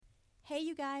Hey,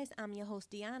 you guys, I'm your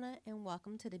host, Deanna, and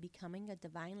welcome to the Becoming a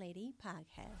Divine Lady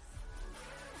podcast.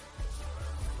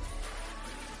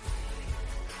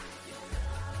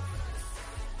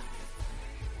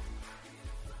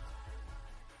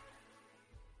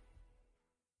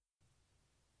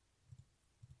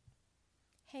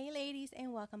 Hey, ladies,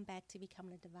 and welcome back to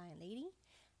Becoming a Divine Lady.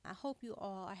 I hope you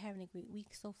all are having a great week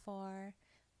so far.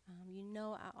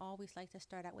 I always like to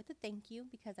start out with a thank you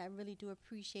because I really do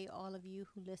appreciate all of you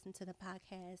who listen to the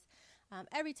podcast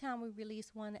every time we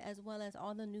release one, as well as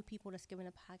all the new people that's giving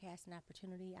the podcast an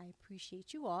opportunity. I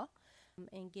appreciate you all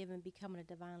and giving Becoming a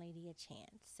Divine Lady a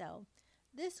chance. So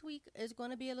this week is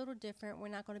going to be a little different. We're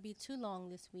not going to be too long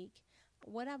this week.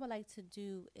 What I would like to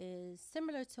do is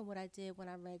similar to what I did when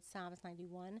I read Psalms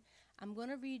 91. I'm going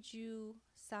to read you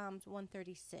Psalms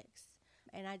 136.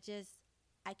 And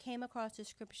I came across the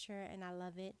scripture and I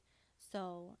love it.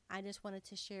 So I just wanted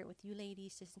to share it with you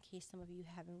ladies just in case some of you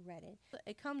haven't read it.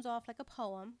 It comes off like a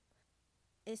poem.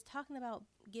 It's talking about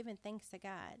giving thanks to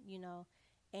God,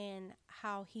 and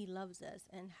how he loves us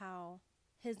and how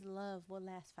his love will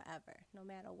last forever, no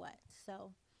matter what.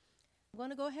 So I'm going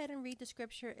to go ahead and read the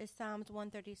scripture. It's Psalms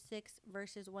 136,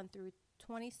 verses 1 through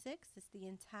 26. It's the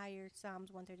entire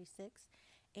Psalms 136.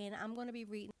 And I'm going to be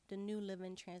reading the New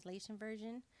Living Translation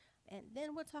version. And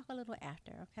then we'll talk a little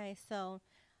after, okay? So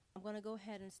I'm going to go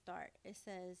ahead and start. It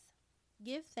says,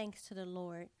 "Give thanks to the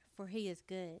Lord, for he is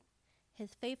good.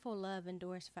 His faithful love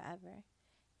endures forever.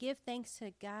 Give thanks to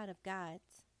the God of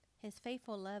gods. His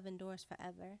faithful love endures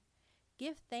forever.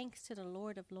 Give thanks to the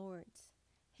Lord of lords.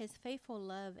 His faithful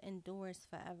love endures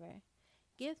forever.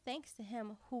 Give thanks to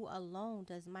him who alone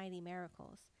does mighty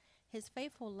miracles. His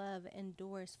faithful love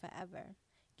endures forever.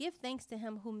 Give thanks to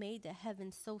him who made the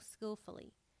heavens so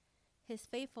skillfully. His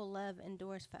faithful love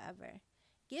endures forever.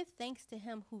 Give thanks to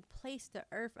him who placed the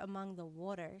earth among the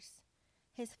waters.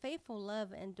 His faithful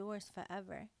love endures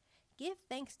forever. Give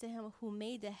thanks to him who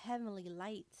made the heavenly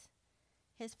lights.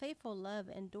 His faithful love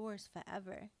endures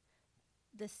forever.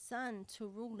 The sun to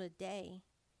rule the day.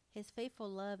 His faithful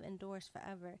love endures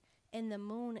forever. And the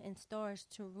moon and stars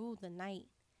to rule the night.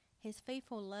 His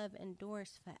faithful love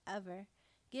endures forever.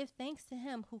 Give thanks to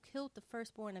him who killed the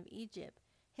firstborn of Egypt.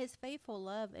 His faithful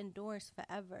love endures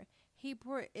forever. He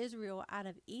brought Israel out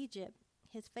of Egypt.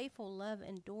 His faithful love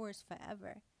endures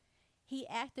forever. He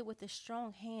acted with a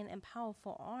strong hand and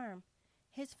powerful arm.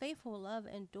 His faithful love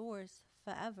endures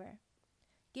forever.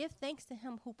 Give thanks to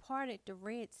him who parted the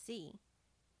Red Sea.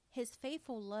 His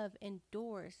faithful love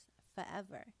endures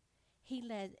forever. He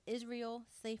led Israel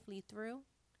safely through.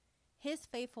 His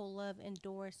faithful love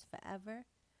endures forever.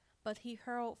 But he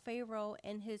hurled Pharaoh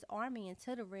and his army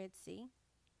into the Red Sea.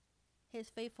 His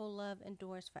faithful love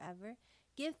endures forever.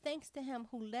 Give thanks to him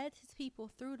who led his people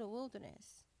through the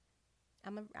wilderness.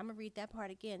 I'm going to read that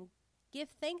part again. Give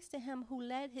thanks to him who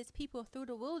led his people through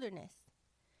the wilderness.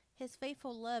 His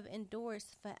faithful love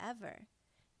endures forever.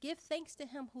 Give thanks to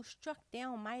him who struck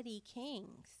down mighty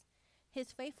kings.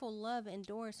 His faithful love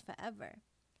endures forever.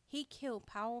 He killed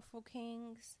powerful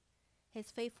kings.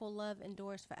 His faithful love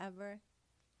endures forever.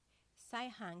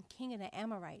 Sihon, king of the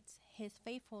Amorites, his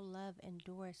faithful love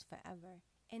endures forever.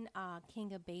 And Og,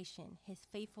 king of Bashan, his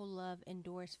faithful love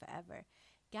endures forever.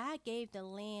 God gave the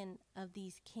land of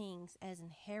these kings as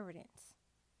inheritance.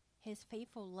 His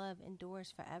faithful love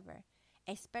endures forever.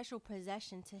 A special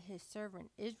possession to his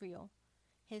servant Israel.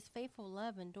 His faithful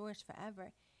love endures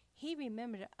forever. He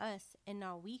remembered us in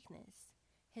our weakness.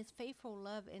 His faithful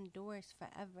love endures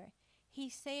forever. He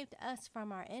saved us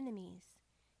from our enemies.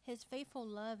 His faithful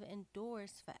love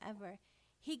endures forever.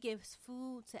 He gives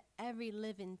food to every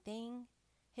living thing.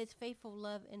 His faithful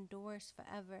love endures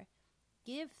forever.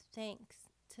 Give thanks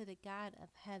to the God of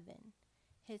heaven.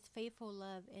 His faithful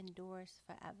love endures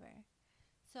forever.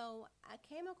 So I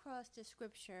came across this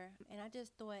scripture and I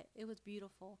just thought it was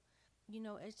beautiful.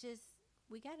 It's just,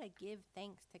 we got to give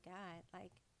thanks to God.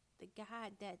 Like the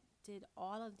God that did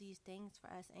all of these things for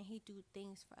us, and he do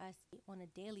things for us on a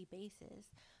daily basis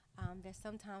that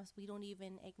sometimes we don't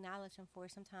even acknowledge him for.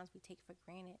 Sometimes we take for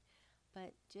granted.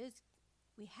 But just,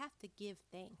 we have to give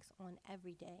thanks on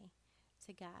every day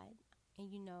to God. And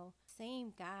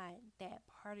same God that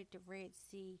parted the Red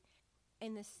Sea,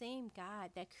 and the same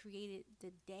God that created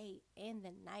the day and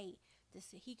the night.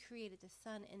 He created the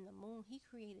sun and the moon. He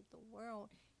created the world.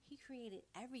 He created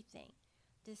everything.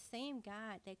 The same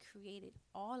God that created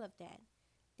all of that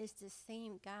is the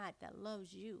same God that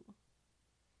loves you.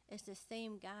 It's the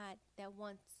same God that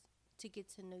wants to get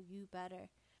to know you better.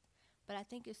 But I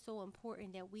think it's so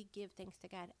important that we give thanks to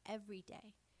God every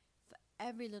day for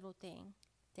every little thing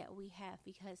that we have,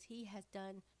 because he has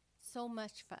done so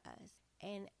much for us.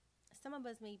 And some of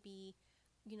us may be,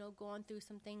 going through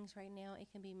some things right now.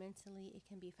 It can be mentally, it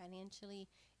can be financially,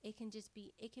 it can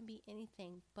be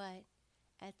anything. But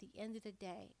at the end of the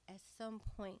day, at some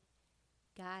point,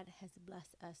 God has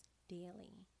blessed us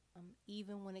daily.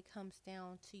 Even when it comes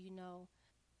down to,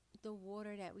 the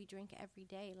water that we drink every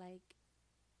day, like,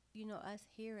 us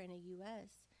here in the U.S.,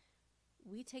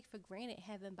 we take for granted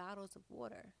having bottles of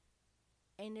water.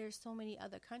 And there's so many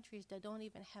other countries that don't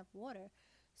even have water.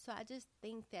 So I just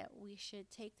think that we should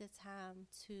take the time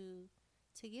to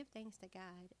give thanks to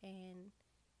God and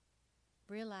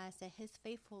realize that his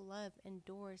faithful love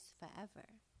endures forever,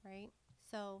 right?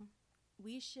 So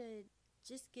we should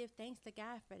just give thanks to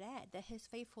God for that his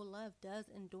faithful love does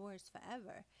endures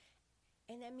forever.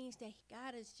 And that means that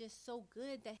God is just so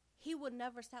good that he would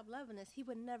never stop loving us. He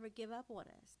would never give up on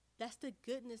us. That's the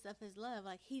goodness of his love.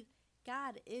 Like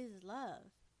God is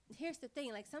love. Here's the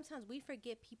thing, like sometimes we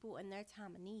forget people in their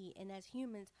time of need. And as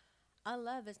humans, our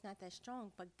love is not that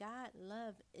strong. But God's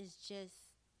love is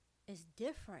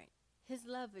different. His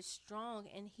love is strong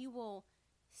and he will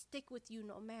stick with you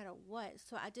no matter what.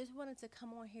 So I just wanted to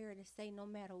come on here to say, no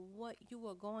matter what you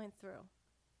are going through,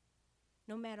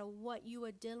 no matter what you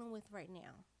are dealing with right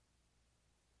now,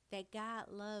 that God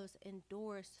loves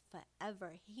endures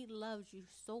forever. He loves you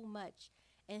so much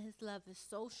and his love is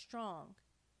so strong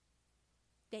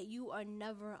that you are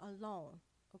never alone.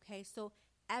 Okay, so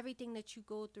everything that you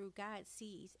go through, God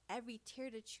sees. Every tear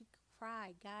that you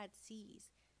cry, God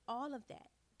sees. All of that,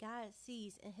 God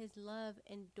sees, and his love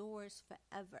endures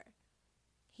forever.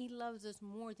 He loves us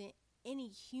more than any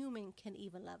human can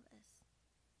even love us,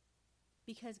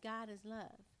 because God is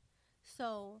love.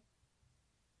 So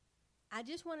I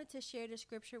just wanted to share the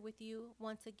scripture with you.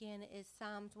 Once again, it's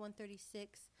Psalms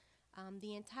 136,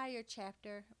 the entire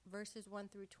chapter, verses 1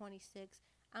 through 26.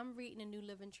 I'm reading a New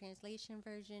Living Translation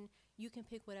version. You can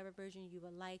pick whatever version you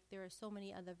would like. There are so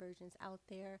many other versions out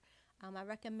there. I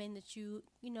recommend that you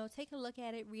take a look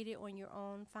at it, read it on your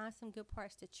own, find some good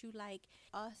parts that you like.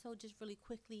 Also, just really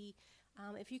quickly,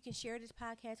 if you can share this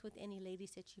podcast with any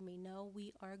ladies that you may know,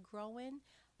 we are growing,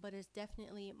 but it's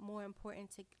definitely more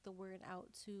important to get the word out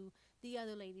to the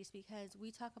other ladies, because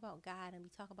we talk about God and we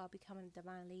talk about becoming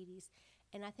divine ladies.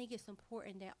 And I think it's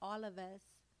important that all of us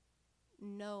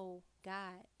know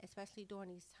God, especially during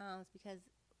these times, because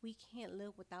we can't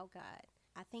live without God.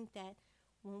 I think that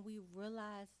when we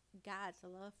realize God's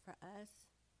love for us,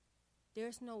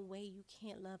 there's no way you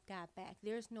can't love God back.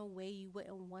 There's no way you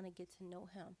wouldn't want to get to know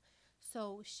him.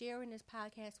 So sharing this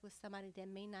podcast with somebody that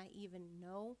may not even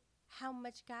know how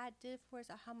much God did for us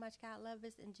or how much God loves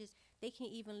us, and just they can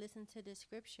even listen to the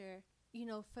scripture,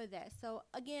 for that. So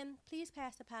again, please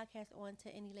pass the podcast on to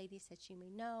any ladies that you may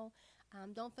know.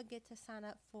 Don't forget to sign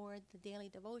up for the daily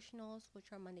devotionals,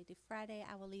 which are Monday through Friday.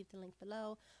 I will leave the link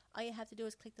below. All you have to do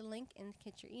is click the link and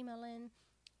get your email in,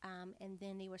 and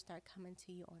then they will start coming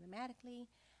to you automatically.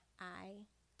 I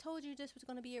told you this was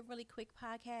going to be a really quick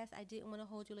podcast. I didn't want to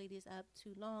hold you ladies up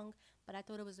too long, but I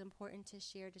thought it was important to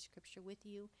share the scripture with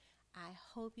you. I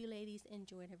hope you ladies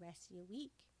enjoy the rest of your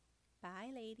week.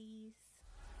 Bye, ladies.